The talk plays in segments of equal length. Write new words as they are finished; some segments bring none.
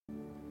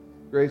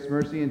Grace,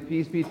 mercy, and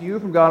peace be to you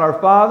from God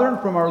our Father and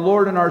from our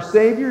Lord and our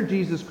Savior,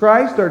 Jesus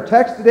Christ. Our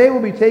text today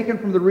will be taken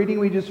from the reading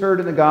we just heard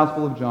in the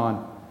Gospel of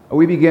John.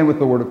 We begin with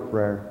the word of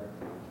prayer.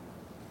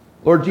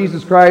 Lord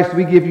Jesus Christ,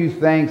 we give you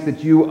thanks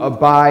that you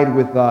abide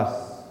with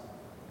us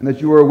and that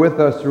you are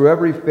with us through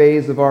every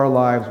phase of our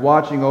lives,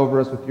 watching over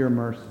us with your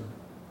mercy.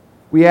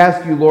 We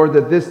ask you, Lord,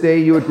 that this day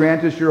you would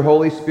grant us your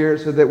Holy Spirit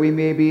so that we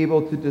may be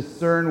able to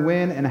discern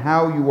when and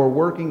how you are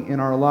working in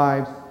our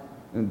lives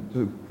and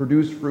to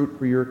produce fruit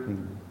for your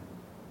kingdom.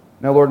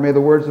 Now, Lord, may the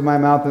words of my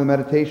mouth and the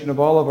meditation of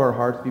all of our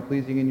hearts be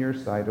pleasing in your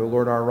sight, O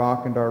Lord, our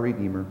rock and our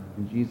redeemer.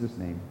 In Jesus'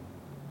 name,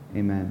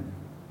 amen.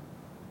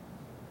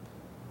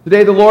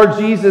 Today, the Lord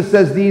Jesus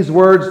says these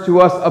words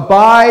to us,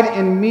 "Abide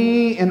in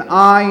me and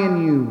I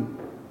in you.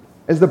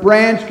 As the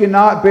branch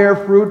cannot bear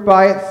fruit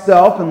by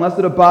itself unless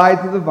it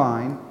abides in the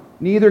vine,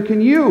 neither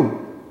can you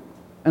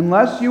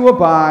unless you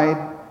abide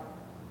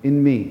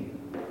in me."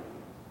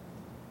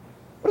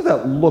 What does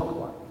that look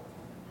like?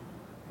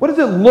 What does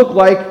it look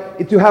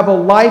like to have a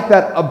life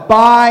that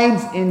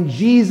abides in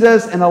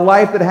Jesus and a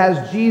life that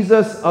has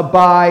Jesus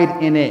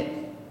abide in it?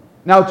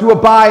 Now, to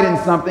abide in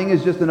something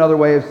is just another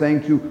way of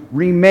saying to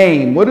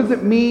remain. What does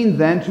it mean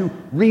then to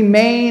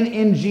remain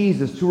in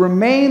Jesus? To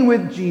remain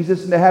with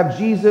Jesus and to have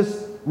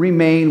Jesus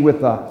remain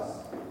with us?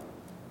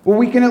 Well,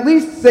 we can at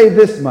least say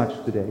this much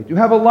today. To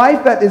have a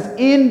life that is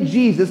in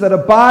Jesus, that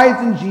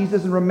abides in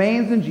Jesus and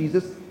remains in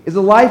Jesus, is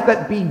a life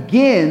that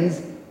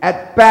begins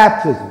at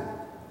baptism.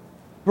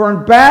 For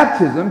in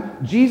baptism,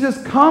 Jesus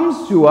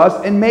comes to us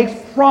and makes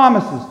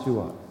promises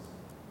to us.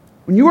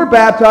 When you were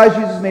baptized,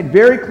 Jesus made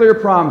very clear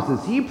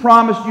promises. He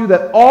promised you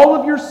that all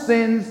of your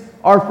sins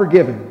are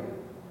forgiven.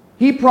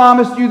 He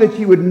promised you that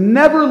he would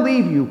never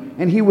leave you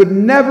and he would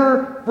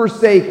never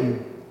forsake you.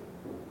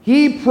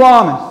 He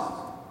promised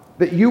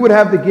that you would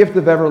have the gift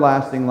of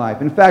everlasting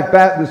life. In fact,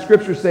 the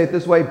scriptures say it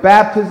this way,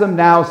 baptism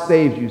now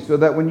saves you. So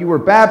that when you were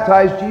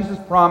baptized, Jesus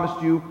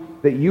promised you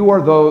that you are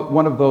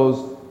one of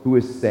those who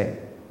is saved.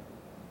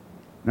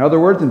 In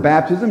other words, in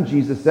baptism,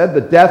 Jesus said, "The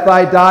death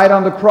I died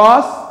on the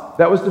cross,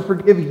 that was to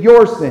forgive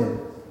your sins.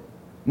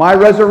 My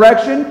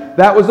resurrection,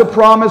 that was a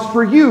promise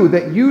for you,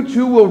 that you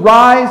too will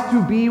rise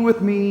to be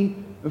with me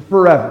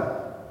forever."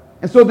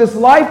 And so this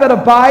life that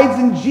abides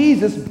in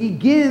Jesus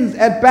begins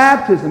at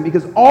baptism,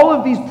 because all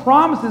of these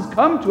promises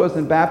come to us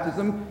in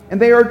baptism, and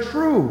they are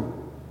true.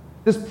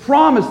 This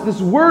promise,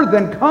 this word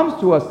then comes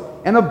to us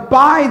and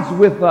abides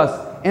with us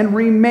and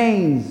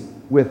remains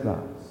with us.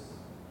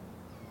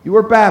 You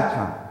are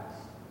baptized.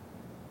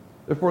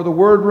 Therefore, the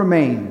word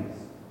remains,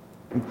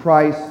 and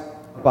Christ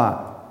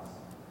abides.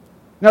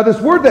 Now, this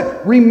word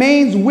that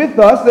remains with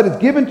us, that is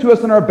given to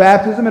us in our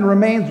baptism and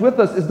remains with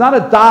us, is not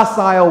a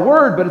docile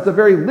word, but it's a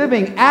very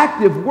living,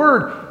 active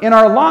word in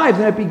our lives.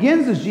 And it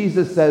begins, as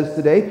Jesus says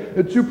today,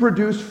 to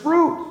produce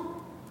fruit.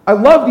 I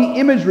love the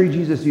imagery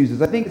Jesus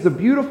uses. I think it's a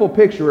beautiful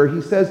picture where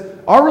he says,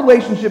 our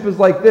relationship is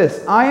like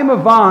this. I am a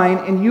vine,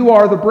 and you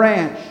are the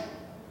branch.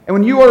 And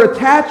when you are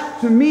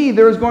attached to me,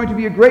 there is going to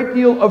be a great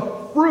deal of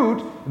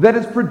fruit that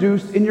is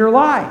produced in your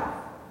life.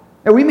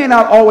 Now, we may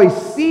not always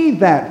see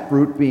that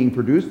fruit being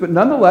produced, but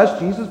nonetheless,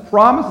 Jesus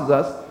promises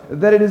us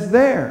that it is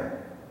there.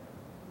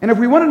 And if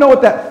we want to know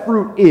what that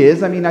fruit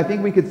is, I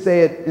think we could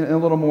say it in a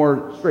little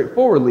more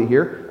straightforwardly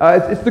here.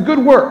 It's the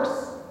good works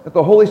that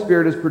the Holy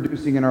Spirit is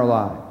producing in our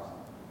lives.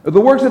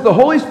 The works that the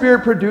Holy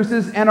Spirit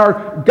produces and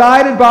are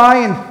guided by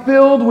and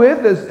filled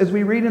with, as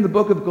we read in the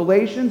book of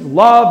Galatians,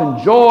 love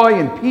and joy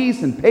and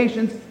peace and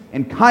patience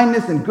and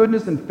kindness and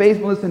goodness and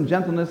faithfulness and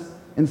gentleness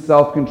and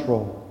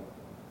self-control.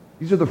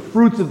 These are the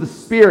fruits of the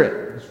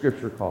Spirit, the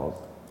Scripture calls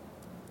them.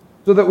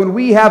 So that when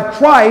we have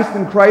Christ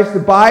and Christ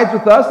abides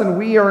with us and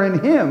we are in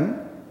Him,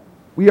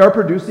 we are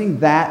producing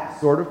that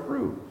sort of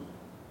fruit.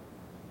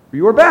 For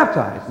you are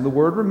baptized and the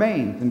Word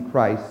remains and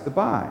Christ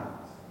abides.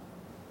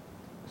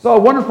 I saw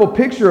a wonderful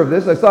picture of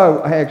this.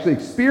 I actually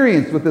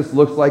experienced what this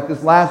looks like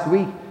this last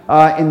week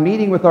in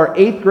meeting with our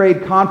 8th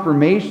grade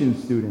confirmation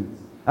students.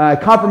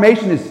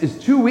 Confirmation is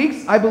 2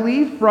 weeks, I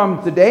believe,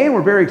 from today, and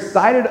we're very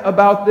excited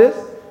about this.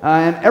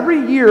 And every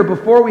year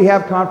before we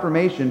have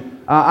confirmation,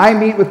 I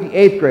meet with the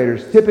 8th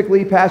graders.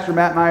 Typically, Pastor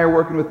Matt and I are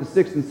working with the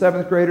 6th and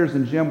 7th graders,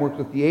 and Jim works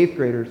with the 8th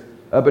graders.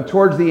 But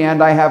towards the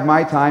end, I have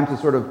my time to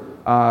sort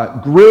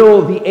of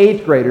grill the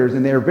 8th graders,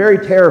 and they're very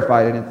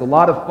terrified, and it's a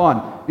lot of fun,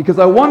 because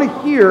I want to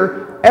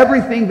hear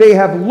everything they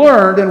have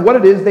learned and what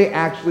it is they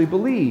actually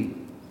believe.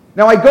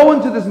 Now, I go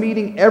into this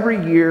meeting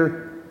every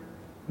year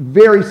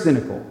very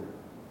cynical,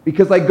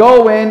 because I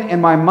go in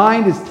and my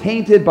mind is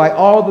tainted by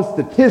all the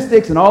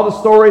statistics and all the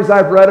stories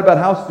I've read about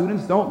how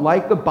students don't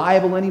like the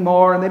Bible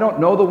anymore and they don't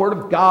know the Word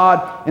of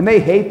God and they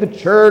hate the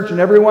church and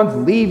everyone's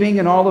leaving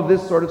and all of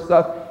this sort of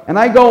stuff. And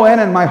I go in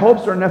and my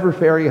hopes are never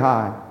very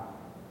high.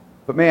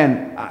 But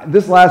man,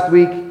 this last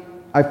week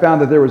I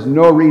found that there was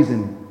no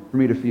reason for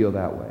me to feel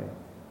that way,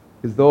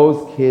 because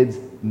those kids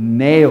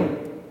nailed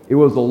it. It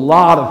was a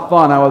lot of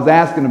fun. I was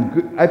asking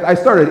them, I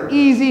started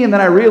easy, and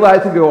then I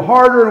realized to go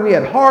harder, and we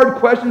had hard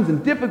questions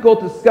and difficult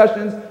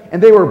discussions,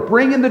 and they were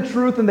bringing the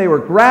truth, and they were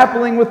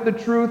grappling with the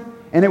truth,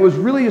 And it was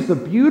really just a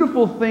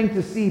beautiful thing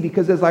to see,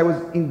 because as I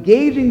was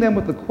engaging them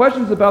with the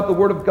questions about the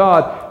Word of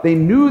God, they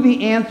knew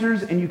the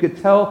answers, and you could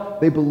tell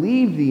they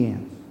believed the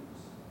answers.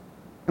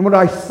 And what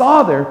I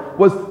saw there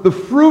was the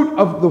fruit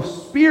of the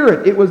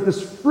Spirit. It was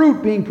this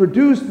fruit being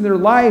produced in their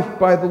life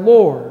by the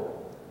Lord.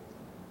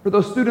 For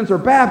those students are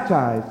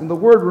baptized, and the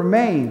Word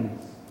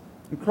remains,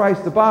 and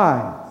Christ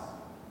abides.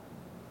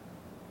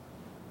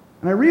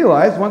 And I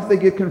realized once they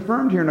get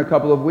confirmed here in a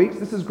couple of weeks,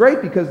 this is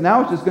great, because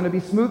now it's just going to be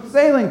smooth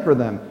sailing for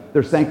them.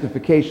 Their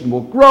sanctification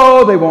will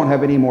grow. They won't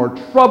have any more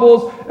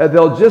troubles.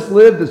 They'll just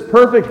live this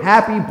perfect,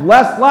 happy,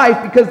 blessed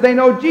life because they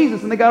know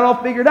Jesus and they got it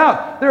all figured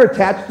out. They're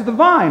attached to the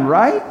vine,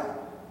 right?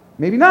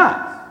 Maybe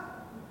not.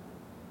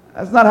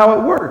 That's not how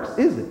it works,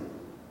 is it?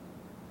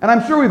 And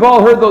I'm sure we've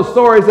all heard those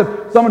stories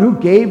of someone who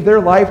gave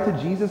their life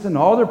to Jesus and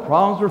all their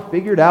problems were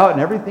figured out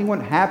and everything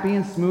went happy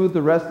and smooth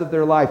the rest of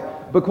their life.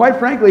 But quite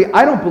frankly,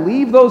 I don't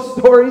believe those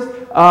stories.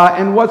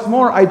 And what's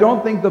more, I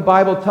don't think the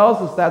Bible tells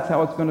us that's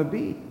how it's going to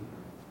be.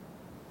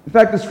 In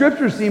fact, the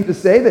Scriptures seem to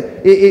say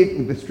that,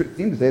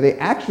 they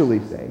actually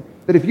say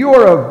that if you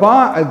are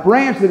a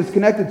branch that is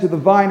connected to the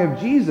vine of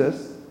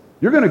Jesus,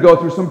 you're going to go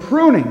through some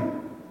pruning.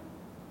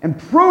 And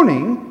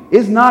pruning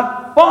is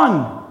not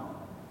fun.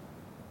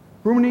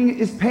 Pruning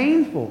is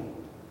painful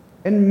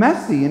and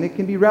messy, and it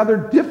can be rather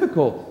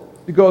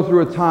difficult to go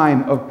through a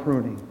time of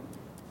pruning.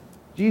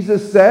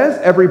 Jesus says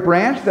every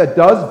branch that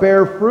does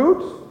bear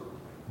fruit,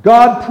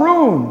 God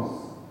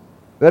prunes,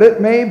 that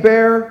it may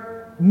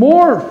bear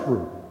more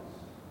fruit.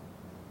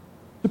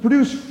 To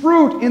produce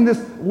fruit in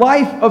this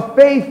life of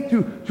faith,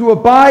 to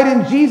abide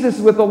in Jesus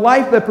with a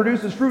life that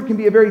produces fruit, can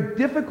be a very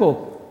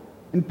difficult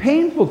and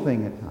painful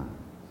thing at times.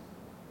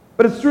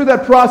 But it's through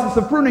that process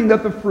of pruning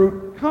that the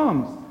fruit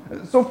comes.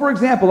 So, for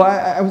example,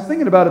 I was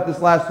thinking about it this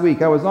last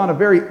week. I was on a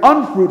very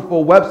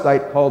unfruitful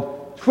website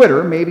called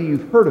Twitter. Maybe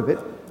you've heard of it.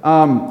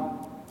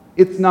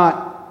 It's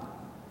not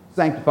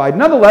sanctified.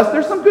 Nonetheless,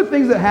 there's some good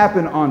things that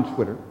happen on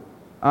Twitter.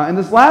 And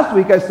this last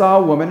week, I saw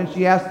a woman, and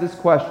she asked this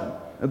question.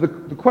 The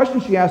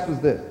question she asked was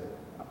this: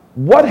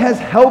 what has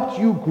helped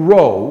you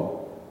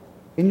grow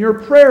in your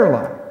prayer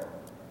life?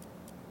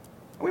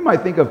 We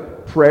might think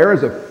of prayer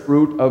as a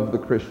fruit of the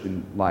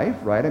Christian life,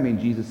 right? I mean,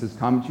 Jesus has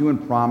come to you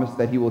and promised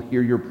that he will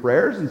hear your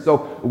prayers, and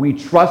so we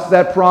trust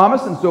that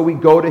promise, and so we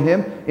go to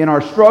him in our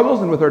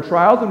struggles and with our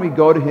trials, and we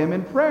go to him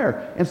in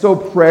prayer. And so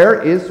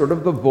prayer is sort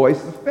of the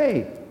voice of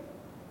faith.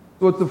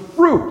 So it's the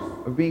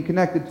fruit of being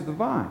connected to the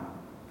vine.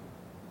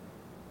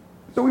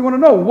 So we want to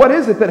know, what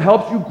is it that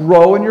helps you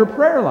grow in your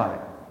prayer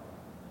life?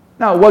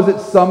 Now, was it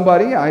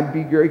somebody? I'd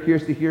be very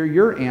curious to hear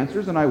your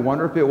answers, and I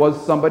wonder if it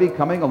was somebody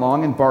coming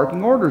along and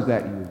barking orders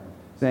at you,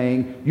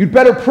 saying, you'd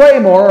better pray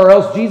more or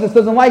else Jesus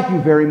doesn't like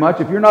you very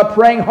much. If you're not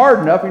praying hard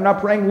enough, you're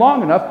not praying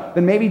long enough,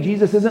 then maybe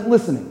Jesus isn't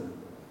listening.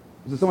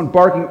 Is it someone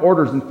barking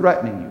orders and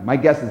threatening you? My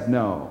guess is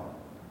no.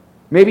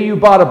 Maybe you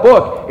bought a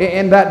book,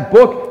 and that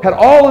book had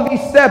all of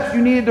these steps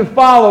you needed to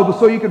follow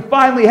so you could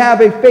finally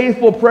have a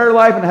faithful prayer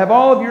life and have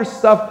all of your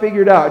stuff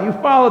figured out. You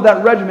followed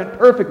that regimen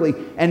perfectly,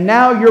 and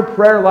now your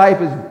prayer life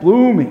is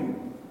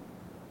blooming.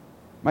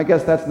 My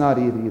guess that's not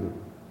it either.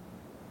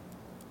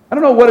 I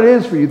don't know what it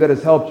is for you that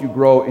has helped you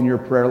grow in your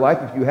prayer life,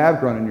 if you have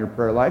grown in your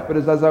prayer life, but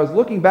as I was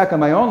looking back on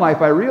my own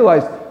life, I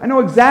realized I know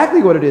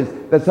exactly what it is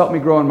that's helped me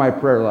grow in my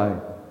prayer life.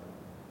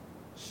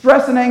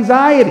 Stress and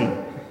anxiety.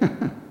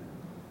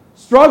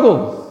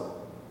 Struggles,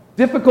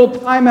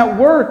 difficult time at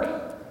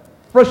work,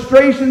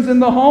 frustrations in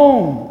the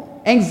home,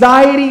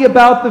 anxiety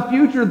about the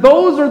future.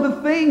 Those are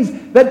the things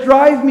that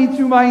drive me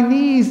to my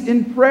knees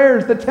in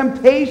prayers. The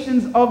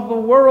temptations of the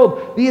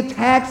world, the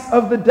attacks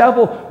of the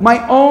devil,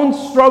 my own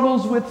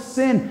struggles with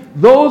sin.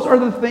 Those are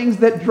the things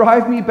that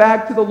drive me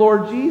back to the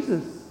Lord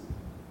Jesus,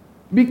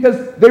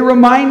 because they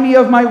remind me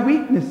of my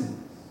weaknesses.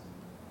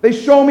 They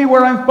show me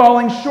where I'm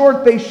falling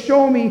short. They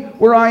show me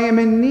where I am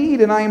in need,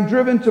 and I am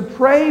driven to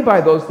pray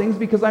by those things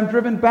because I'm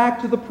driven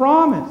back to the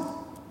promise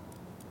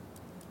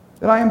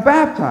that I am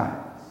baptized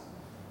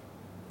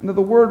and that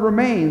the Word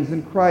remains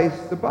and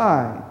Christ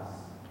abides.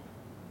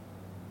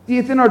 See,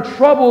 it's in our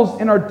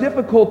troubles, in our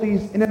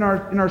difficulties, and in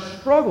our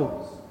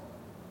struggles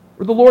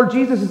where the Lord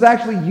Jesus is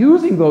actually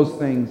using those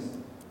things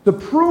to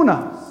prune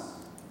us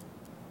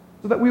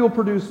so that we will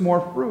produce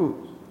more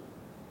fruit.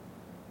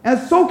 And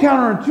it's so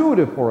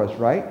counterintuitive for us,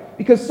 right?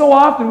 Because so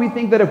often we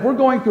think that if we're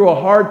going through a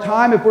hard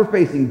time, if we're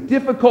facing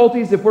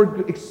difficulties, if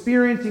we're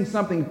experiencing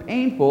something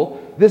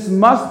painful, this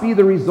must be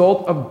the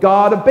result of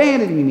God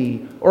abandoning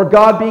me, or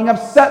God being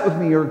upset with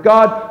me, or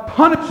God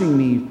punishing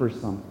me for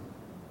something.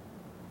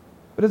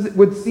 But as it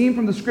would seem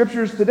from the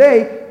Scriptures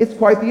today, it's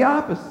quite the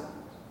opposite.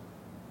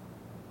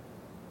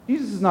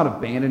 Jesus is not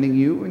abandoning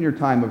you in your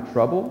time of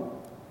trouble.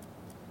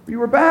 You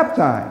were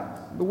baptized.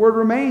 The Word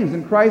remains,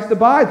 and Christ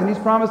abides, and He's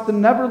promised to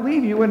never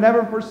leave you and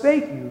never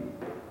forsake you.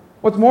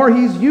 What's more,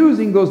 He's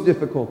using those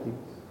difficulties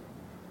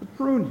to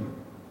prune you.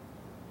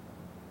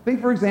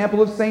 Think, for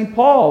example, of St.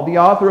 Paul, the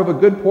author of a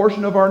good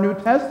portion of our New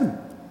Testament.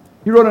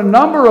 He wrote a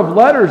number of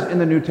letters in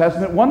the New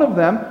Testament. One of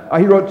them,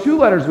 he wrote 2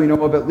 letters we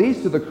know of at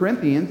least to the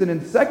Corinthians, and in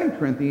 2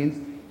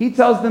 Corinthians, he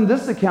tells them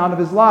this account of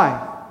his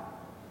life.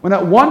 when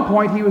at one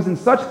point he was in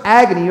such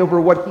agony over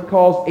what he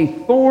calls a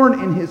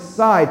thorn in his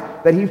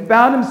side that he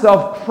found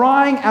himself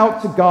crying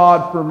out to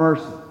God for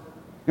mercy.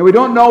 And we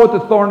don't know what the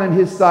thorn in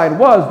his side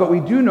was, but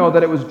we do know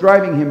that it was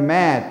driving him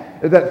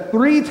mad. That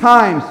 3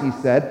 times, he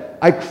said,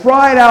 I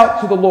cried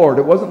out to the Lord.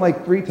 It wasn't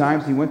like 3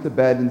 times he went to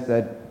bed and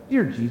said,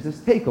 Dear Jesus,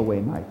 take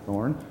away my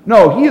thorn.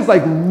 No, he is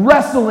like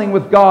wrestling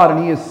with God,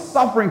 and he is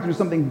suffering through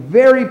something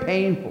very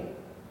painful.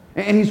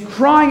 And he's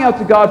crying out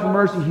to God for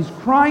mercy. He's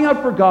crying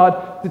out for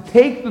God to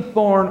take the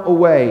thorn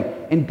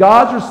away. And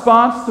God's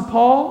response to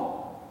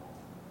Paul,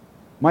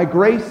 my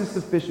grace is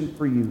sufficient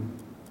for you,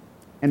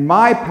 and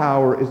my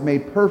power is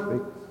made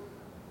perfect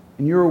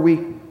in your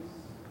weakness.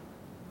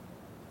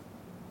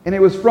 And it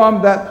was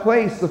from that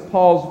place of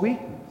Paul's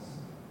weakness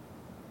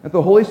that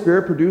the Holy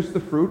Spirit produced the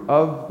fruit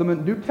of the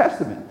New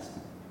Testament.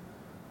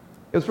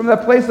 It was from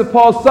that place of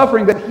Paul's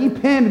suffering that he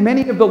penned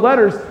many of the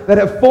letters that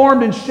have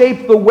formed and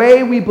shaped the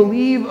way we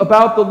believe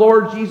about the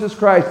Lord Jesus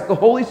Christ. The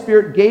Holy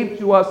Spirit gave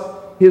to us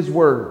his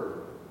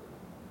word.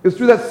 It was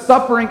through that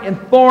suffering and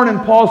thorn in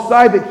Paul's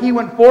side that he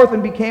went forth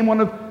and became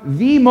one of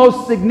the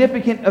most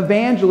significant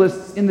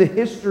evangelists in the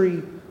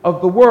history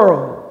of the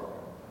world.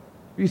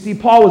 You see,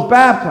 Paul was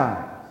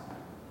baptized,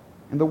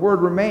 and the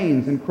word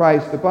remains and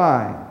Christ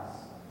abides.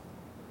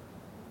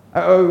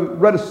 I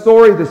read a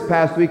story this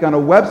past week on a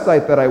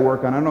website that I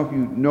work on. I don't know if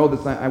you know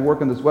this. I work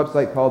on this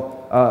website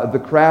called The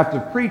Craft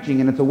of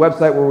Preaching, and it's a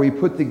website where we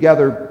put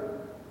together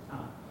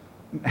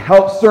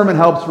sermon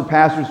helps for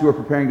pastors who are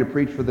preparing to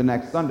preach for the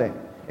next Sunday.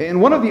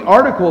 And one of the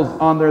articles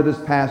on there this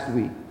past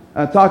week,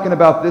 talking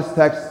about this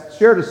text,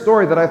 shared a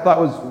story that I thought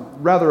was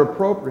rather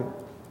appropriate.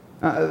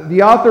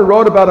 The author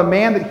wrote about a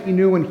man that he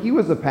knew when he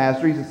was a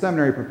pastor. He's a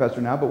seminary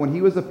professor now, but when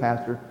he was a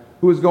pastor,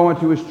 who was going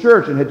to his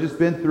church and had just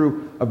been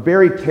through a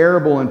very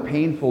terrible and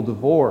painful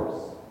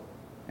divorce.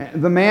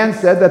 And the man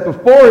said that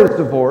before his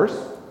divorce,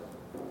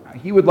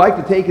 he would like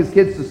to take his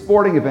kids to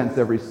sporting events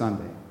every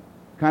Sunday,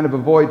 kind of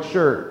avoid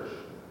church.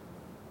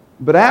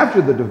 But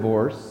after the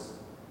divorce,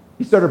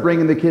 he started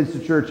bringing the kids to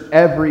church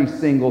every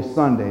single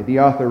Sunday.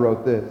 The author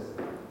wrote this.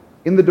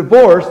 In the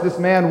divorce, this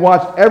man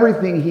watched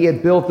everything he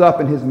had built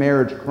up in his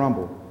marriage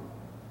crumble.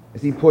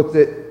 As he puts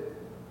it,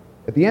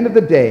 at the end of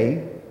the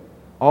day,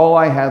 all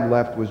I had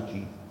left was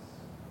Jesus.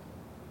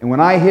 And when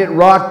I hit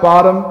rock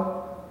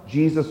bottom,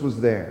 Jesus was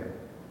there.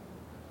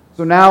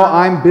 So now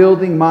I'm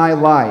building my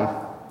life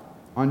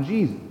on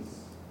Jesus.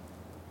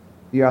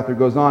 The author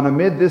goes on,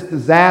 amid this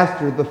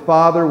disaster, the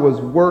Father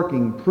was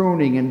working,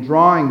 pruning, and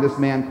drawing this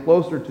man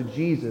closer to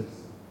Jesus,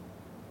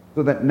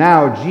 so that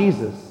now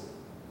Jesus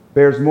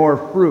bears more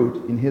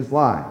fruit in his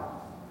life.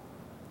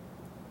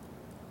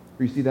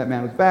 For you see, that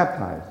man was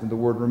baptized, and the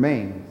word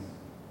remains,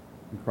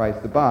 and Christ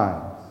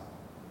abides.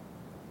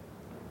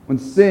 When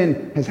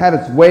sin has had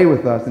its way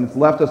with us and it's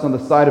left us on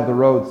the side of the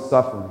road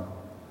suffering,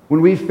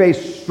 when we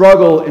face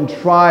struggle and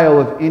trial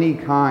of any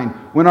kind,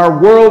 when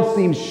our world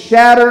seems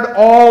shattered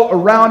all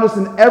around us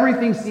and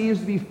everything seems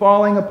to be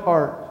falling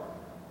apart,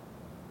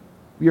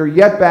 we are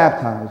yet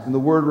baptized and the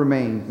word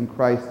remains and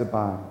Christ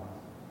abides.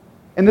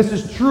 And this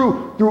is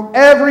true through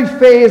every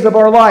phase of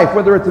our life,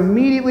 whether it's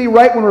immediately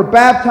right when we're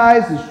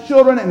baptized as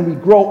children and we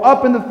grow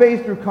up in the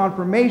faith through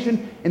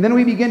confirmation, and then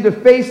we begin to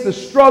face the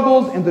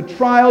struggles and the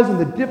trials and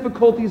the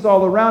difficulties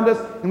all around us,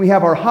 and we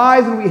have our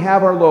highs and we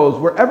have our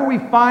lows. Wherever we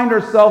find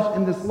ourselves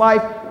in this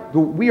life,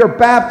 we are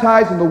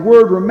baptized and the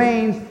word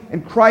remains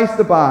and Christ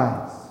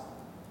abides,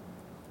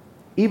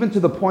 even to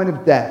the point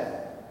of death,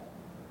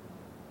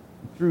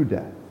 through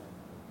death,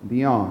 and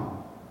beyond.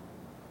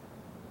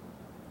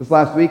 This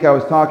last week, I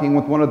was talking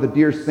with one of the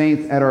dear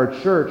saints at our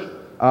church.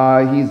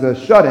 He's a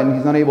shut-in.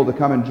 He's unable to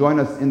come and join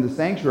us in the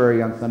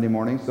sanctuary on Sunday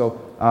morning, so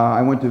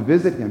I went to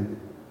visit him.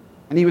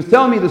 And he was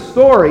telling me the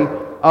story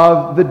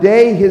of the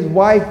day his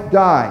wife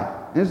died.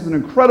 And this is an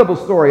incredible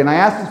story, and I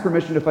asked his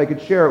permission if I could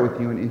share it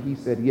with you, and he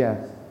said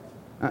yes.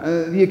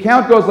 The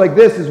account goes like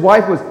this. His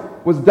wife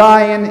was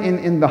dying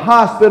in the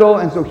hospital,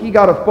 and so he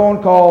got a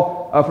phone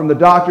call from the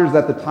doctors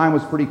that the time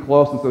was pretty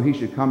close, and so he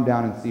should come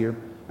down and see her.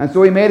 And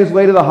so he made his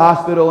way to the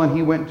hospital, and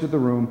he went into the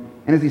room.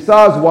 And as he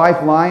saw his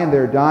wife lying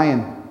there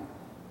dying,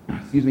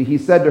 he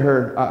said to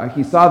her,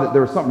 he saw that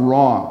there was something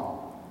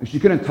wrong. And she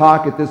couldn't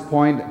talk at this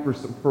point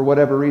for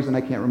whatever reason.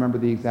 I can't remember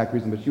the exact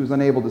reason, but she was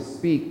unable to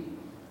speak.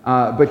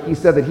 But he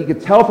said that he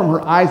could tell from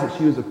her eyes that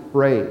she was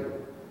afraid.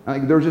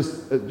 There was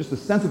just a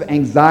sense of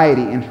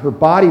anxiety, and her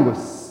body was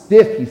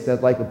stiff, he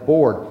said, like a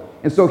board.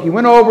 And so he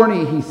went over,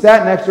 and he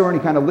sat next to her, and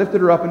he kind of lifted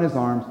her up in his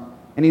arms.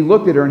 And he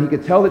looked at her, and he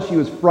could tell that she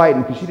was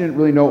frightened because she didn't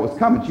really know what was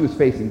coming. She was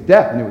facing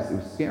death, and it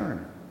was scaring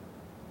her.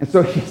 And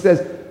so he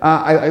says,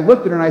 I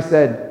looked at her, and I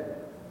said,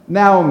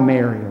 now,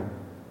 Mariel,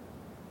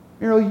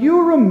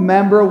 you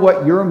remember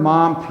what your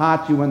mom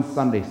taught you in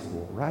Sunday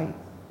school, right?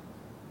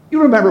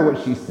 You remember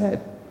what she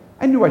said.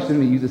 I knew I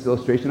shouldn't have used this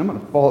illustration. I'm going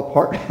to fall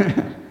apart.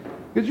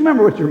 Because you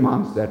remember what your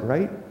mom said,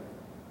 right?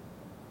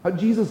 How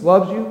Jesus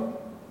loves you,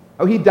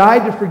 how he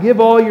died to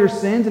forgive all your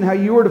sins, and how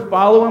you were to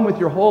follow him with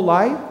your whole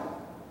life.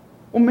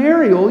 Well,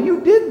 Mariel, you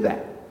did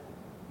that.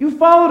 You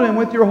followed him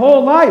with your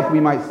whole life,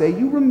 we might say.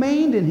 You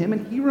remained in him,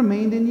 and he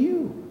remained in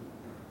you.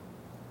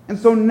 And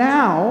so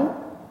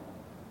now,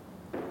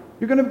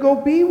 you're going to go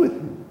be with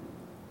him.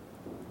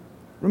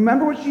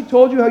 Remember what she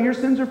told you, how your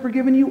sins are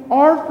forgiven? You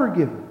are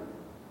forgiven.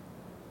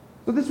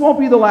 So this won't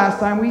be the last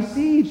time we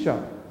see each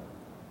other.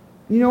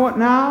 And you know what?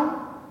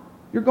 Now,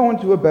 you're going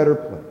to a better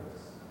place.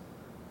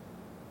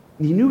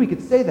 And he knew he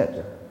could say that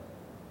to her,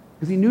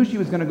 because he knew she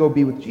was going to go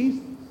be with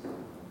Jesus.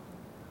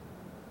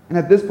 And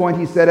at this point,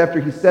 he said, after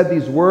he said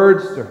these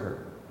words to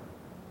her,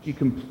 she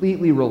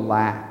completely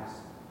relaxed,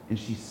 and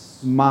she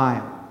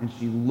smiled, and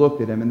she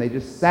looked at him, and they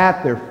just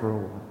sat there for a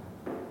while.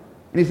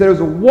 And he said it was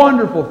a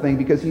wonderful thing,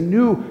 because he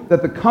knew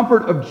that the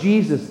comfort of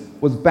Jesus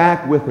was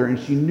back with her, and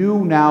she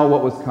knew now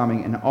what was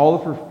coming, and all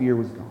of her fear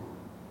was gone.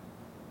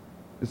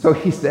 And so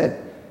he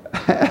said,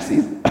 as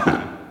he's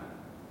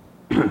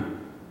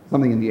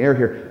something in the air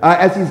here,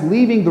 as he's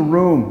leaving the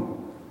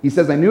room, he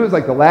says, I knew it was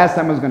like the last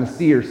time I was going to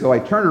see her, so I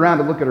turned around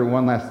to look at her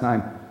one last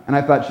time, and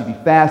I thought she'd be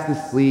fast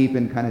asleep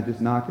and kind of just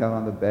knocked out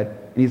on the bed.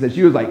 And he said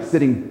she was like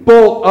sitting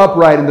bolt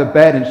upright in the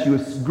bed, and she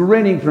was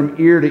grinning from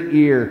ear to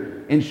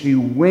ear, and she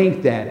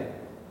winked at him.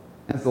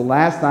 That's the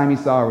last time he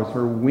saw her, was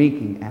her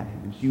winking at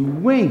him. And she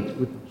winked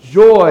with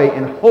joy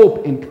and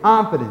hope and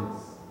confidence.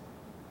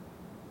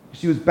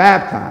 She was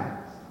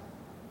baptized.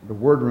 The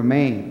word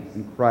remains,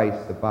 and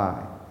Christ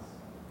abides.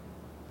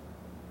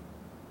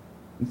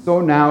 And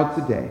so now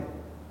today,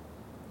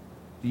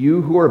 to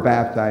you who are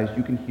baptized,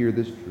 you can hear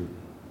this truth.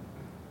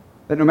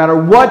 That no matter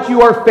what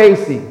you are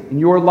facing in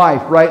your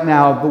life right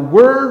now, the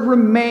word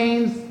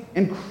remains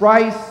and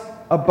Christ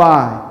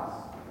abides.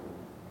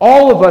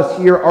 All of us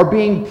here are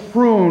being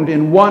pruned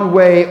in one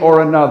way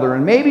or another.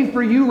 And maybe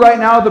for you right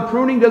now, the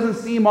pruning doesn't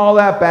seem all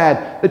that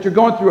bad. That you're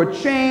going through a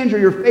change, or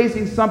you're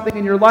facing something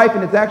in your life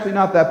and it's actually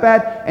not that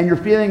bad, and you're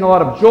feeling a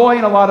lot of joy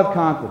and a lot of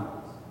confidence.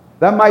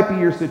 That might be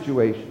your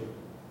situation.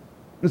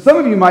 And some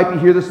of you might be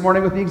here this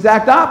morning with the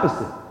exact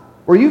opposite,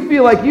 where you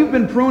feel like you've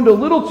been pruned a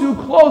little too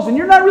close, and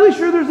you're not really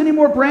sure there's any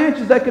more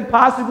branches that could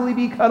possibly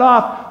be cut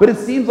off, but it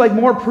seems like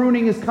more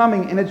pruning is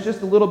coming, and it's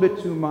just a little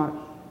bit too much.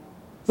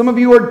 Some of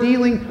you are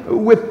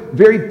dealing with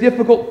very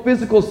difficult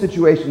physical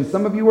situations.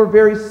 Some of you are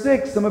very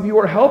sick. Some of you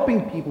are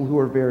helping people who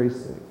are very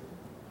sick.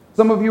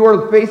 Some of you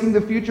are facing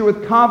the future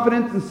with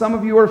confidence, and some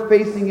of you are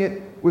facing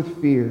it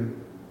with fear.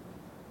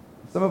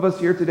 Some of us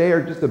here today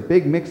are just a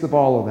big mix of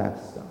all of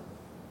that stuff.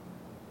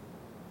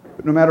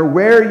 But no matter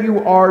where you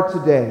are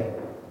today,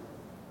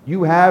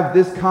 you have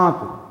this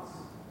confidence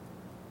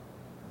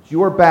that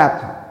you are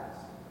baptized,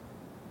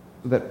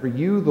 so that for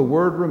you the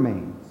word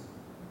remains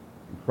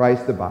and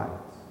Christ abides.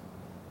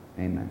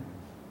 Amen.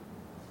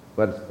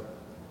 Let us pray.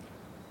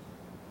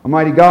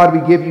 Almighty God,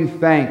 we give you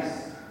thanks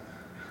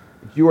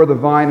that you are the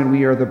vine and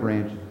we are the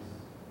branches.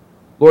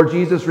 Lord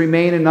Jesus,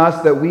 remain in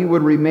us that we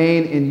would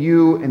remain in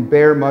you and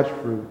bear much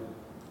fruit.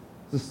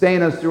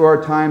 Sustain us through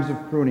our times of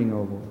pruning,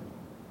 O Lord,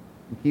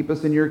 and keep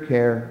us in your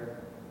care,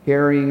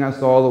 carrying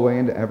us all the way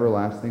into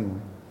everlasting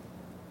life.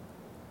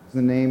 It's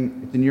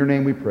in your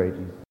name we pray,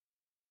 Jesus.